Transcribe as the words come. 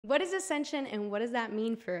What is ascension and what does that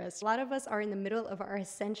mean for us? A lot of us are in the middle of our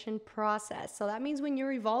ascension process. So that means when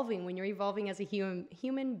you're evolving as a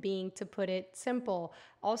human being, to put it simple.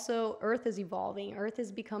 Also, Earth is evolving. Earth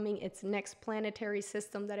is becoming its next planetary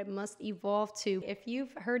system that it must evolve to. If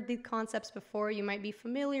you've heard the concepts before, you might be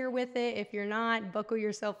familiar with it. If you're not, buckle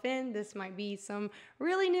yourself in. This might be some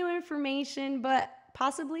really new information, but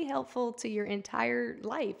possibly helpful to your entire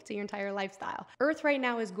life, to your entire lifestyle. Earth right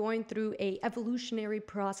now is going through a evolutionary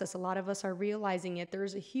process. A lot of us are realizing it.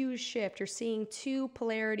 There's a huge shift. You're seeing two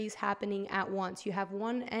polarities happening at once. You have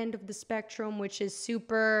one end of the spectrum, which is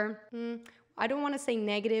super, I don't want to say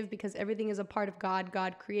negative because everything is a part of God.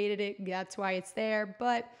 God created it. That's why it's there.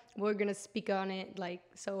 But we're going to speak on it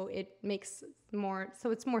so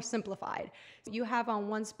it's more simplified. You have on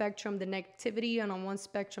one spectrum the negativity and on one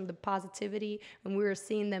spectrum the positivity, and we're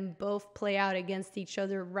seeing them both play out against each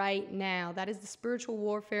other right now. That is the spiritual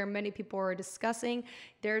warfare many people are discussing.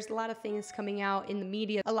 There's a lot of things coming out in the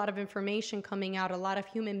media, a lot of information coming out, a lot of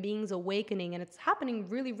human beings awakening, and it's happening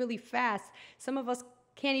really, really fast. Some of us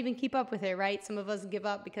can't even keep up with it, right? Some of us give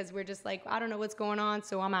up because we're just like, I don't know what's going on,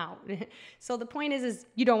 so I'm out. So the point is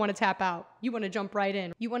you don't want to tap out. You want to jump right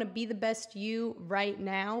in. You want to be the best you right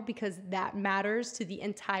now because that matters to the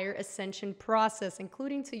entire ascension process,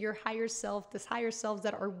 including to your higher self, this higher selves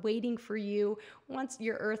that are waiting for you once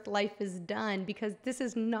your earth life is done, because this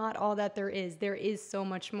is not all that there is. There is so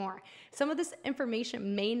much more. Some of this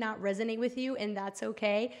information may not resonate with you, and that's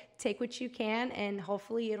okay. Take what you can, and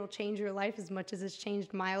hopefully it'll change your life as much as it's changed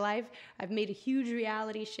my life. I've made a huge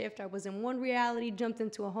reality shift. I was in one reality, jumped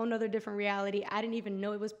into a whole nother different reality. I didn't even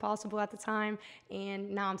know it was possible at the time, and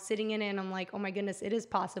now I'm sitting in it and I'm like, oh my goodness, it is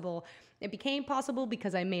possible. It became possible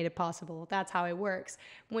because I made it possible. That's how it works.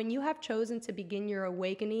 When you have chosen to begin your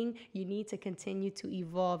awakening, you need to continue to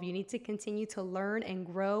evolve. You need to continue to learn and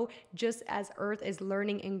grow just as Earth is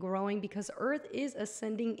learning and growing, because Earth is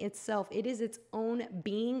ascending itself. It is its own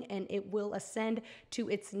being, and it will ascend to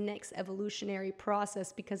its next evolutionary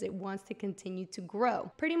process because it wants to continue to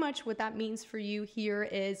grow. Pretty much what that means for you here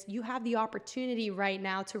is you have the opportunity right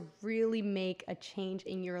now to really make a change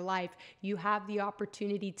in your life. You have the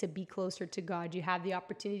opportunity to be closer to God. You have the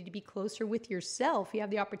opportunity to be closer with yourself. You have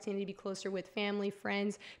the opportunity to be closer with family,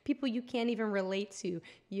 friends, people you can't even relate to.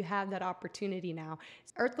 You have that opportunity now.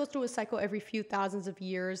 Earth goes through a cycle every few thousands of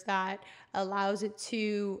years that allows it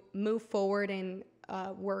to move forward and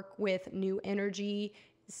work with new energy.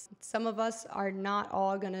 Some of us are not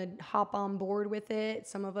all going to hop on board with it.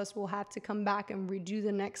 Some of us will have to come back and redo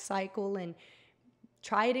the next cycle and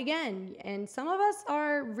try it again. And some of us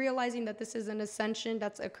are realizing that this is an ascension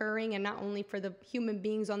that's occurring, and not only for the human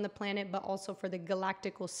beings on the planet, but also for the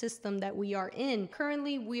galactical system that we are in.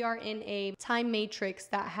 Currently, we are in a time matrix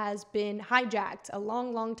that has been hijacked a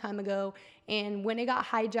long, long time ago. And when it got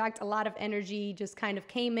hijacked, a lot of energy just kind of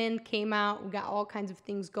came in, came out. We got all kinds of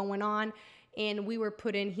things going on. And we were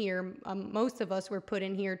put in here, most of us were put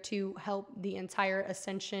in here to help the entire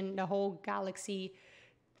ascension, the whole galaxy,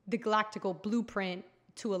 the galactical blueprint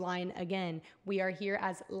to align again. We are here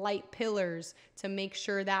as light pillars to make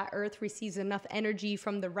sure that Earth receives enough energy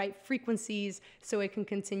from the right frequencies so it can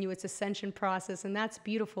continue its ascension process. And that's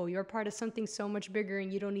beautiful. You're part of something so much bigger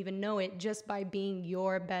and you don't even know it just by being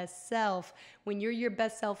your best self. When you're your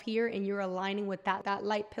best self here and you're aligning with that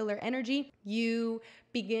light pillar energy, you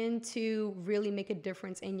begin to really make a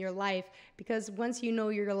difference in your life, because once you know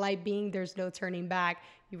you're a light being, there's no turning back.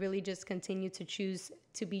 You really just continue to choose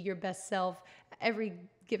to be your best self every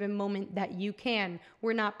given moment that you can.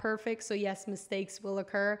 We're not perfect, so yes, mistakes will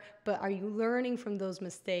occur, but are you learning from those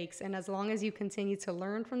mistakes? And as long as you continue to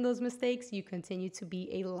learn from those mistakes, you continue to be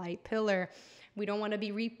a light pillar. We don't want to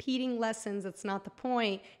be repeating lessons. That's not the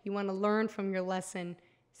point. You want to learn from your lesson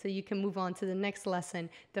so you can move on to the next lesson.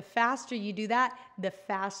 The faster you do that, the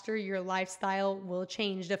faster your lifestyle will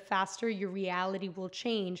change. The faster your reality will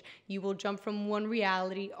change. You will jump from one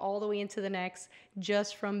reality all the way into the next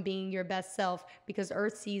just from being your best self, because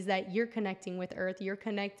Earth sees that you're connecting with Earth. You're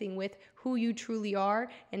connecting with who you truly are,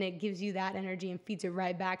 and it gives you that energy and feeds it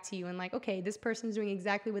right back to you. And like, okay, this person's doing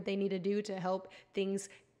exactly what they need to do to help things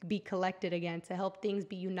be collected again, to help things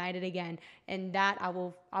be united again. And that I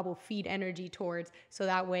will feed energy towards, so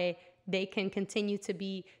that way they can continue to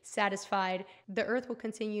be satisfied. The Earth will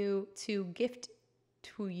continue to gift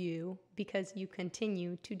to you because you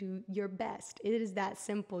continue to do your best. It is that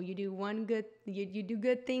simple. You do you do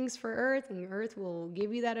good things for Earth, and Earth will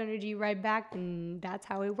give you that energy right back, and that's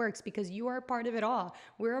how it works, because you are a part of it all.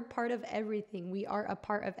 We're a part of everything. We are a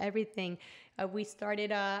part of everything. We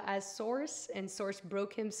started as Source, and Source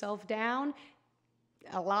broke himself down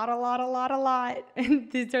a lot.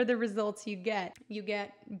 And these are the results you get. You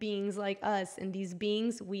get beings like us, and these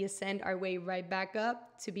beings, we ascend our way right back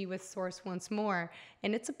up to be with source once more.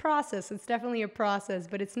 And it's a process. It's definitely a process,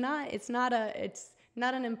 but it's not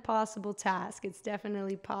an impossible task. It's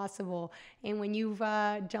definitely possible. And when you've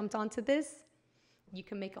jumped onto this, you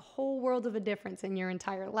can make a whole world of a difference in your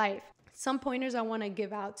entire life. Some pointers I want to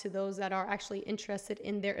give out to those that are actually interested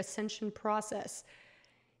in their ascension process.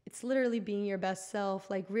 It's literally being your best self,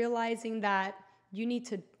 like realizing that you need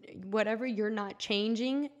to, whatever you're not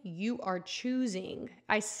changing, you are choosing.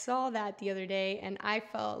 I saw that the other day and I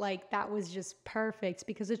felt like that was just perfect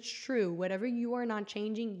because it's true. Whatever you are not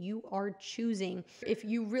changing, you are choosing. If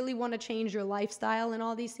you really want to change your lifestyle and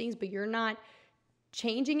all these things, but you're not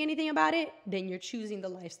changing anything about it, then you're choosing the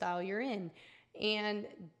lifestyle you're in. And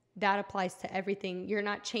that applies to everything. You're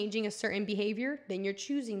not changing a certain behavior, then you're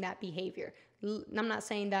choosing that behavior. I'm not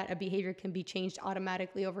saying that a behavior can be changed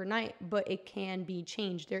automatically overnight, but it can be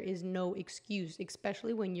changed. There is no excuse,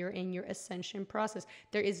 especially when you're in your ascension process.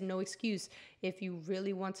 There is no excuse. If you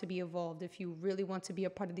really want to be evolved, if you really want to be a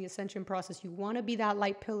part of the ascension process, you want to be that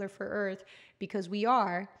light pillar for Earth, because we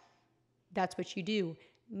are, that's what you do.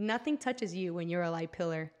 Nothing touches you when you're a light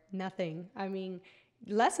pillar. Nothing. I mean,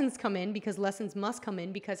 lessons come in because lessons must come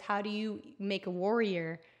in, because how do you make a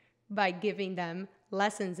warrior? By giving them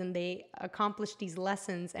lessons, and they accomplish these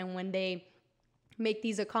lessons. And when they make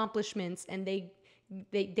these accomplishments and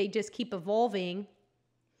they just keep evolving,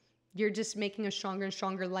 you're just making a stronger and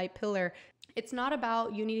stronger light pillar. It's not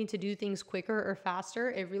about you needing to do things quicker or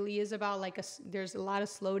faster. It really is about there's a lot of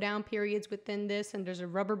slowdown periods within this, and there's a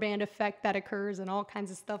rubber band effect that occurs and all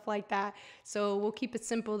kinds of stuff like that. So we'll keep it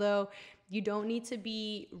simple though. You don't need to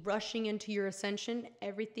be rushing into your ascension.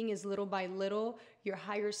 Everything is little by little. Your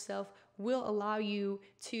higher self will allow you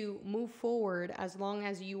to move forward as long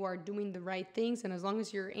as you are doing the right things, and as long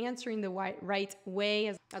as you're answering the right way,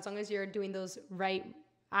 as long as you're doing those right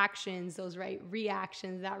actions, those right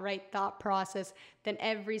reactions, that right thought process, then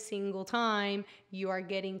every single time you are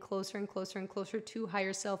getting closer and closer and closer to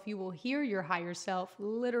higher self. You will hear your higher self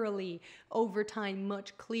literally over time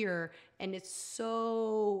much clearer, and it's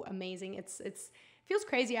so amazing. It feels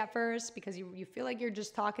crazy at first because you feel like you're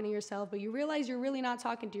just talking to yourself, but you realize you're really not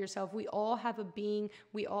talking to yourself. We all have a being,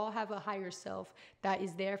 we all have a higher self that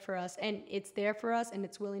is there for us, and it's there for us, and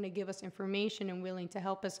it's willing to give us information and willing to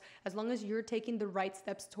help us, as long as you're taking the right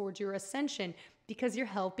steps towards your ascension, because you're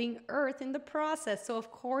helping Earth in the process. So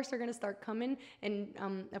of course they're going to start coming, and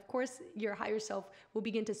of course your higher self will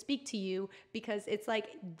begin to speak to you, because it's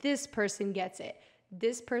like, this person gets it.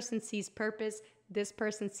 This person sees purpose. This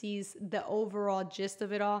person sees the overall gist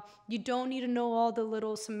of it all. You don't need to know all the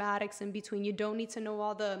little somatics in between. You don't need to know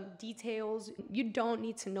all the details. You don't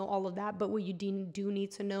need to know all of that. But what you do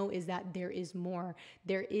need to know is that there is more.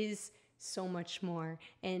 There is so much more.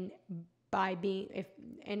 And if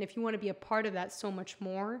you want to be a part of that so much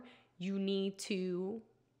more, you need to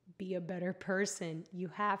be a better person. You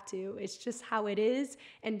have to. It's just how it is.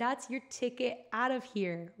 And that's your ticket out of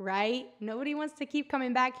here, right? Nobody wants to keep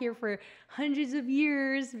coming back here for hundreds of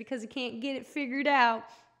years because you can't get it figured out.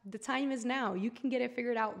 The time is now. You can get it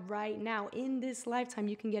figured out right now. In this lifetime,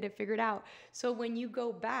 you can get it figured out. So when you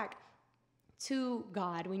go back to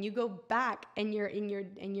God, when you go back and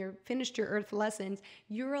you're finished your earth lessons,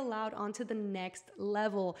 you're allowed onto the next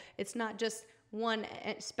level. It's not just one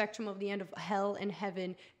spectrum of the end of hell and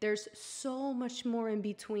heaven. There's so much more in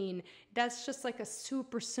between. That's just like a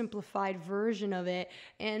super simplified version of it.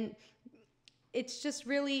 And it's just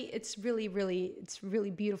really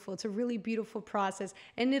beautiful. It's a really beautiful process,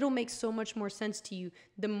 and it'll make so much more sense to you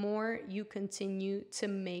the more you continue to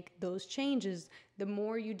make those changes. The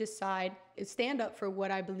more you decide, stand up for what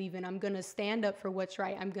I believe in. I'm going to stand up for what's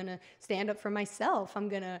right. I'm going to stand up for myself. I'm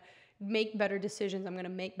going to make better decisions. I'm going to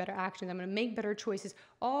make better actions. I'm going to make better choices.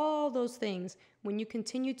 All those things. When you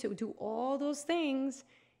continue to do all those things,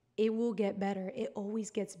 it will get better. It always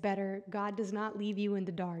gets better. God does not leave you in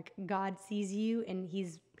the dark. God sees you, and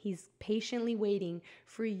he's patiently waiting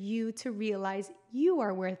for you to realize you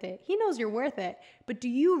are worth it. He knows you're worth it, but do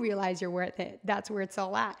you realize you're worth it? That's where it's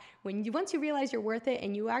all at. Once you realize you're worth it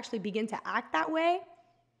and you actually begin to act that way,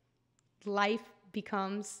 life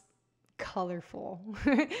becomes colorful.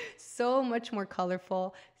 So much more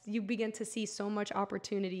colorful. You begin to see so much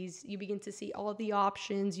opportunities. You begin to see all the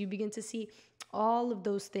options. You begin to see all of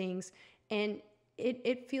those things, and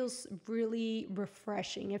it feels really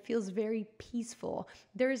refreshing. It feels very peaceful.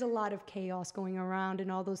 There is a lot of chaos going around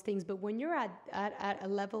and all those things, but when you're at a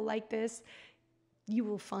level like this, you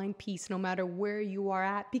will find peace no matter where you are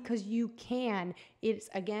at, because you can. It's,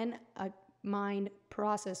 again, mind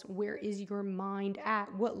process. Where is your mind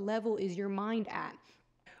at? What level is your mind at?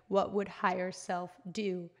 What would higher self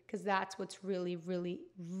do? Because that's what's really, really,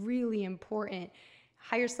 really important.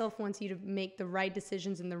 Higher self wants you to make the right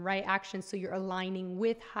decisions and the right actions, so you're aligning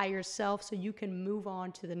with higher self so you can move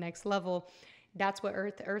on to the next level. That's what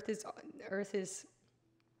Earth is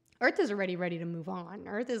already ready to move on.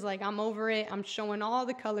 Earth is like, I'm over it. I'm showing all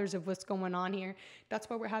the colors of what's going on here. That's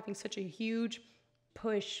why we're having such a huge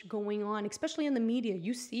push going on, especially in the media.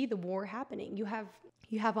 You see the war happening. You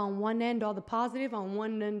have on one end all the positive, on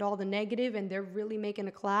one end all the negative, and they're really making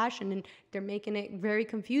a clash, and then they're making it very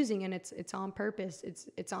confusing, and it's on purpose.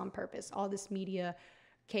 It's on purpose. All this media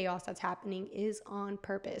chaos that's happening is on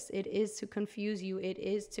purpose. It is to confuse you. It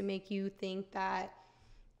is to make you think that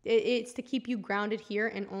it's to keep you grounded here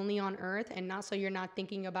and only on Earth, and not so you're not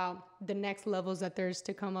thinking about the next levels that there's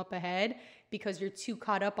to come up ahead, because you're too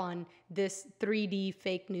caught up on this 3D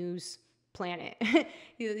fake news planet.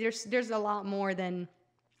 There's a lot more than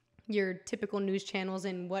your typical news channels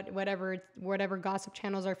and whatever gossip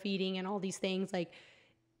channels are feeding and all these things. Like,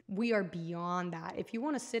 we are beyond that. If you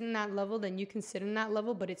want to sit in that level, then you can sit in that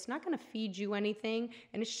level, but it's not going to feed you anything,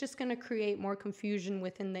 and it's just going to create more confusion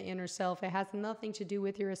within the inner self. It has nothing to do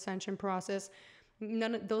with your ascension process.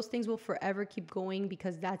 None of those things will forever keep going,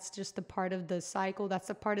 because that's just the part of the cycle. That's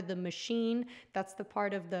the part of the machine. That's the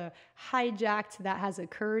part of the hijacked that has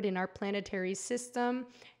occurred in our planetary system.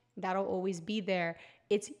 That'll always be there.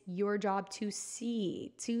 It's your job to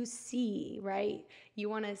see, right? You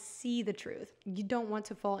want to see the truth. You don't want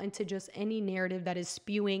to fall into just any narrative that is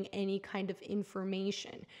spewing any kind of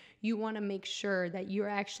information. You want to make sure that you're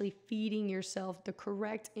actually feeding yourself the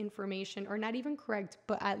correct information, or not even correct,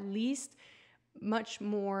 but at least much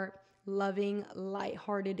more loving,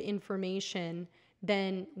 lighthearted information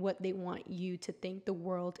than what they want you to think the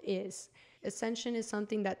world is. Ascension is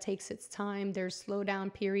something that takes its time. There's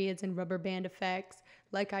slowdown periods and rubber band effects,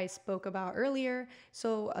 like I spoke about earlier.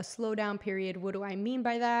 So a slowdown period, what do I mean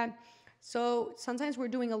by that? So sometimes we're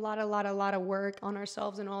doing a lot of work on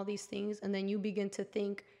ourselves and all these things, and then you begin to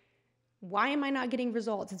think, why am I not getting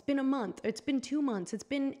results? It's been a month, it's been 2 months, it's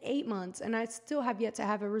been 8 months, and I still have yet to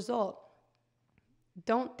have a result.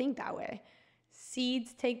 Don't think that way.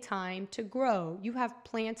 Seeds take time to grow. You have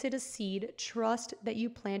planted a seed. Trust that you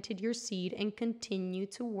planted your seed, and continue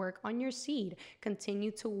to work on your seed.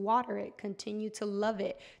 Continue to water it. Continue to love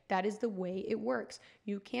it. That is the way it works.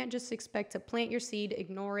 You can't just expect to plant your seed,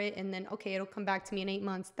 ignore it, and then, okay, it'll come back to me in 8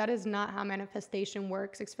 months. That is not how manifestation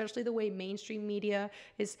works, especially the way mainstream media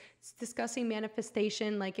is discussing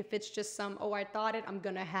manifestation. Like, if it's just oh, I thought it, I'm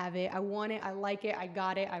going to have it. I want it. I like it. I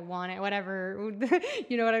got it. I want it. Whatever.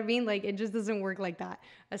 You know what I mean? Like, it just doesn't work like that.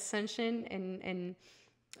 Ascension and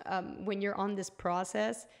when you're on this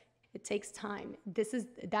process, it takes time.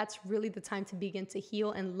 That's really the time to begin to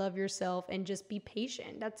heal and love yourself, and just be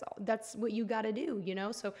patient. That's what you got to do, you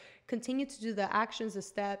know? So continue to do the actions, the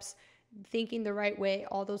steps, thinking the right way,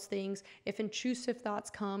 all those things. If intrusive thoughts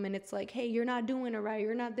come and it's like, hey, you're not doing it right,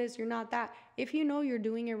 you're not this, you're not that. If you know you're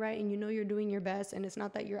doing it right, and you know you're doing your best, and it's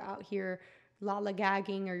not that you're out here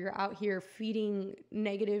lollygagging, or you're out here feeding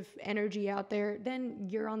negative energy out there, then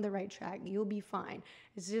you're on the right track. You'll be fine.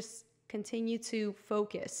 It's just continue to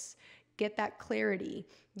focus, get that clarity,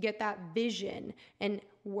 get that vision, and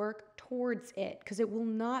work towards it, because it will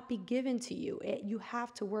not be given to you. You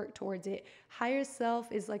have to work towards it. Higher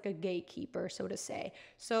self is like a gatekeeper, so to say.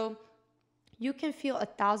 So you can feel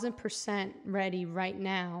 1,000% ready right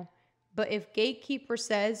now, but if gatekeeper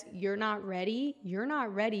says you're not ready, you're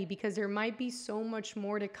not ready, because there might be so much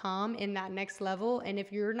more to come in that next level. And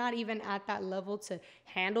if you're not even at that level to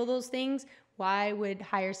handle those things, why would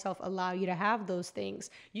higher self allow you to have those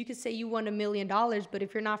things? You could say you want $1 million, but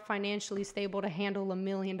if you're not financially stable to handle $1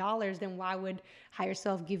 million, then why would higher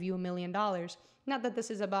self give you $1 million? Not that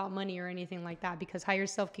this is about money or anything like that, because higher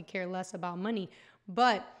self could care less about money,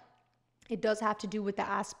 but it does have to do with the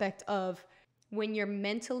aspect of, when you're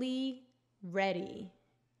mentally ready,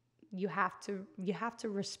 you have to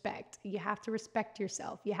respect. You have to respect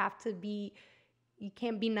yourself. You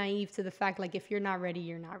can't be naive to the fact, like, if you're not ready,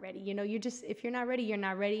 you're not ready. You know, if you're not ready, you're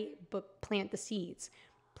not ready, but plant the seeds.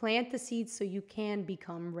 Plant the seeds so you can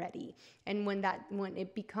become ready. And when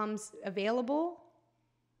it becomes available,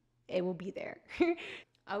 it will be there.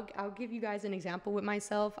 I'll give you guys an example with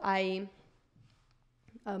myself. A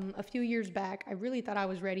few years back, I really thought I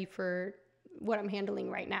was ready for what I'm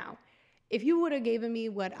handling right now. If you would have given me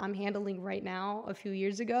what I'm handling right now a few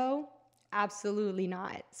years ago, absolutely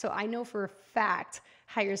not. So I know for a fact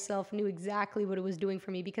higher self knew exactly what it was doing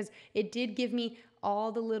for me, because it did give me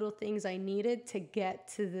all the little things I needed to get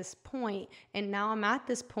to this point. And now I'm at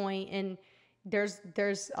this point, and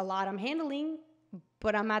There's a lot I'm handling,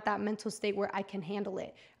 but I'm at that mental state where I can handle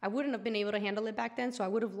it. I wouldn't have been able to handle it back then, so I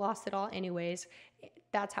would have lost it all anyways.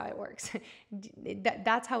 That's how it works.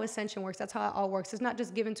 That's how ascension works. That's how it all works. It's not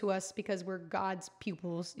just given to us because we're God's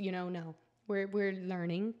pupils, no. We're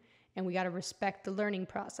learning, and we got to respect the learning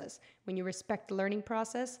process. When you respect the learning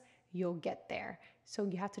process, you'll get there. So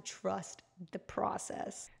you have to trust the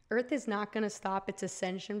process. Earth is not going to stop its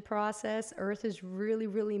ascension process. Earth is really,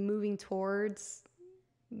 really moving towards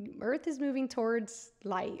light. Earth is moving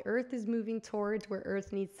towards where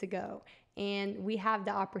Earth needs to go. And we have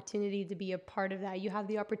the opportunity to be a part of that. You have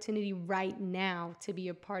the opportunity right now to be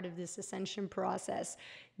a part of this ascension process.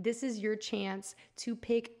 This is your chance to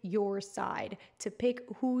pick your side, to pick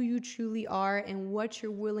who you truly are and what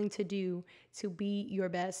you're willing to do to be your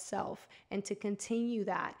best self, and to continue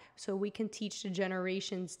that so we can teach the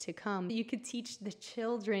generations to come. You could teach the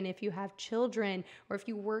children if you have children, or if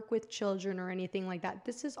you work with children or anything like that.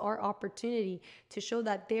 This is our opportunity to show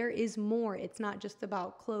that there is more. It's not just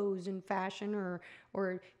about clothes and fashion or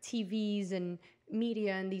TVs and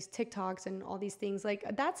media and these TikToks and all these things. Like,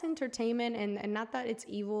 that's entertainment, and not that it's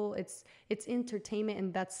evil. It's entertainment,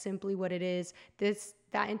 and that's simply what it is.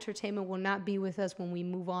 That entertainment will not be with us when we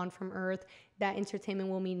move on from Earth. That entertainment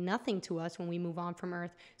will mean nothing to us when we move on from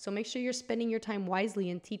Earth. So make sure you're spending your time wisely,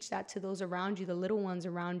 and teach that to those around you, the little ones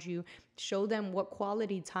around you. Show them what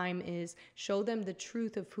quality time is. Show them the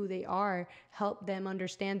truth of who they are. Help them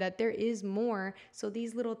understand that there is more. So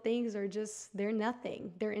these little things are they're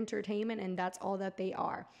nothing. They're entertainment, and that's all that they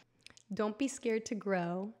are. Don't be scared to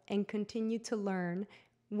grow and continue to learn.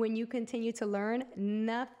 When you continue to learn,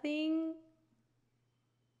 nothing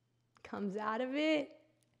comes out of it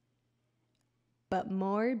but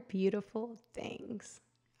more beautiful things.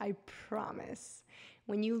 I promise.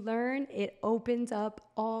 When you learn, it opens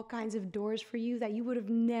up all kinds of doors for you that you would have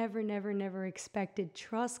never expected.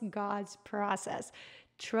 Trust God's process.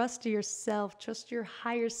 Trust yourself. Trust your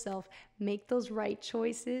higher self. Make those right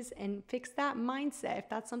choices and fix that mindset. If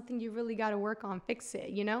that's something you really got to work on, fix it,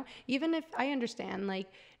 Even if I understand,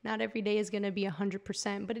 not every day is going to be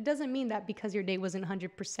 100%, but it doesn't mean that because your day wasn't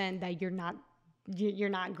 100% that you're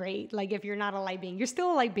not great. Like, if you're not a light being, you're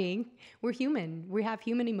still a light being. We're human. We have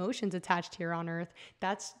human emotions attached here on Earth.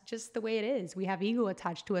 That's just the way it is. We have ego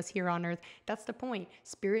attached to us here on Earth. That's the point.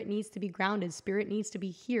 Spirit needs to be grounded. Spirit needs to be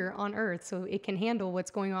here on Earth so it can handle what's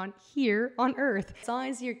going on here on Earth. As long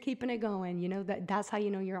as you're keeping it going, that's how you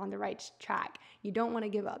know you're on the right track. You don't want to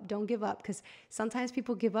give up. Don't give up, because sometimes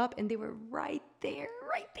people give up and they were right there.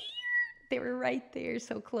 They were right there,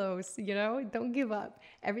 so close, Don't give up.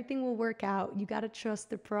 Everything will work out. You got to trust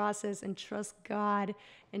the process and trust God,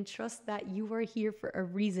 and trust that you are here for a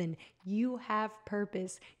reason. You have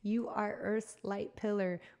purpose. You are Earth's light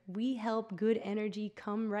pillar. We help good energy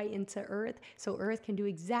come right into Earth so Earth can do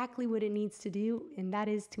exactly what it needs to do, and that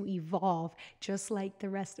is to evolve just like the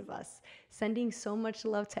rest of us. Sending so much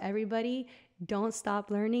love to everybody. Don't stop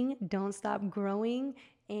learning. Don't stop growing.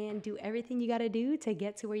 And do everything you got to do to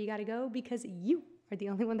get to where you got to go, because you are the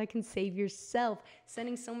only one that can save yourself.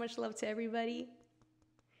 Sending so much love to everybody.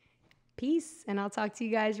 Peace. And I'll talk to you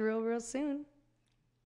guys real soon.